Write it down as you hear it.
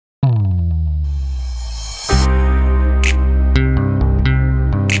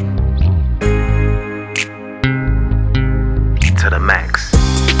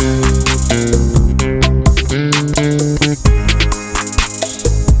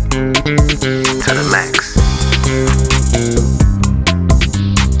To the max.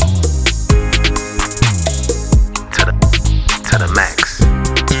 To the max.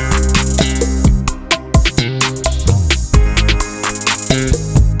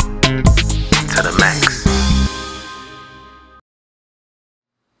 To the max.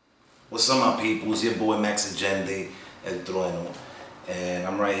 What's up, my people? It's your boy maxagende, and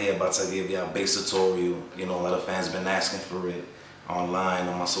I'm right here about to give you a bass tutorial. You know, a lot of fans been asking for it online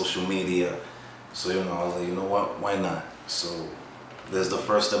on my social media. So, you know, I was like, you know what, why not? So, this is the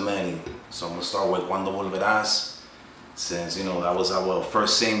first of many. So I'm gonna start with Cuando Volverás, since, you know, that was our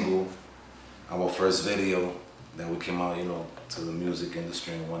first single, our first video that we came out, you know, to the music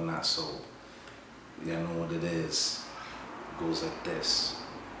industry and whatnot. So, yeah, I know what it is. It goes like this.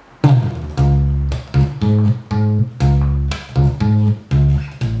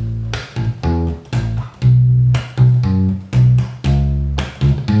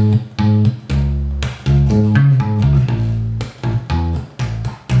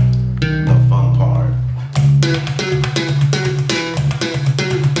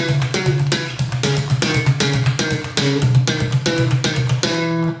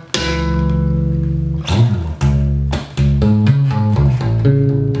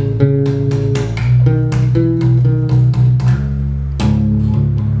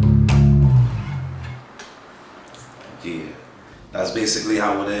 Yeah, that's basically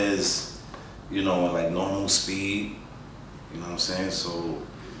how it is, you know, like normal speed, you know what I'm saying? So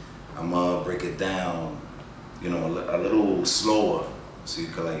I'm gonna break it down, you know, a little slower so you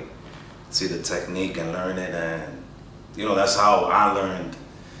can like see the technique and learn it. And, you know, that's how I learned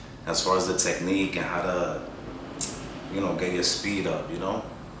as far as the technique and how to, you know, get your speed up, you know?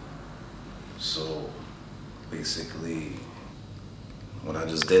 So basically what I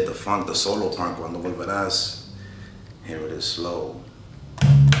just did, the solo part, Cuando Volverás, here it is slow.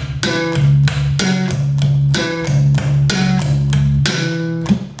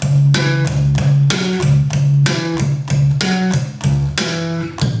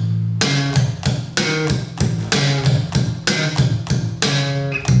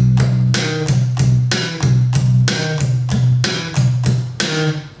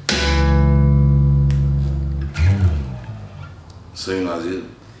 So, you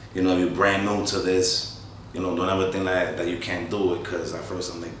know, if you're brand new to this, you know, don't ever think that you can't do it, because at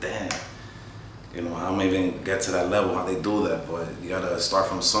first I'm like, damn, you know, I don't even get to that level, how they do that, but you gotta start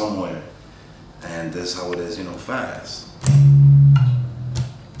from somewhere, and this is how it is, you know, fast.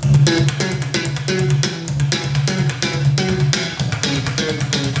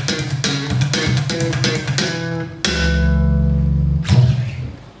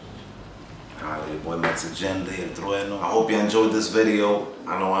 Your boy maxagende. I hope you enjoyed this video.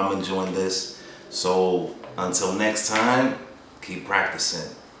 I know I'm enjoying this. So until next time, keep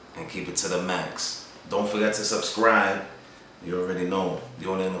practicing and keep it to the max. Don't forget to subscribe. You already know.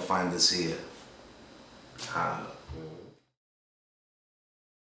 You only gonna find this here. Holla.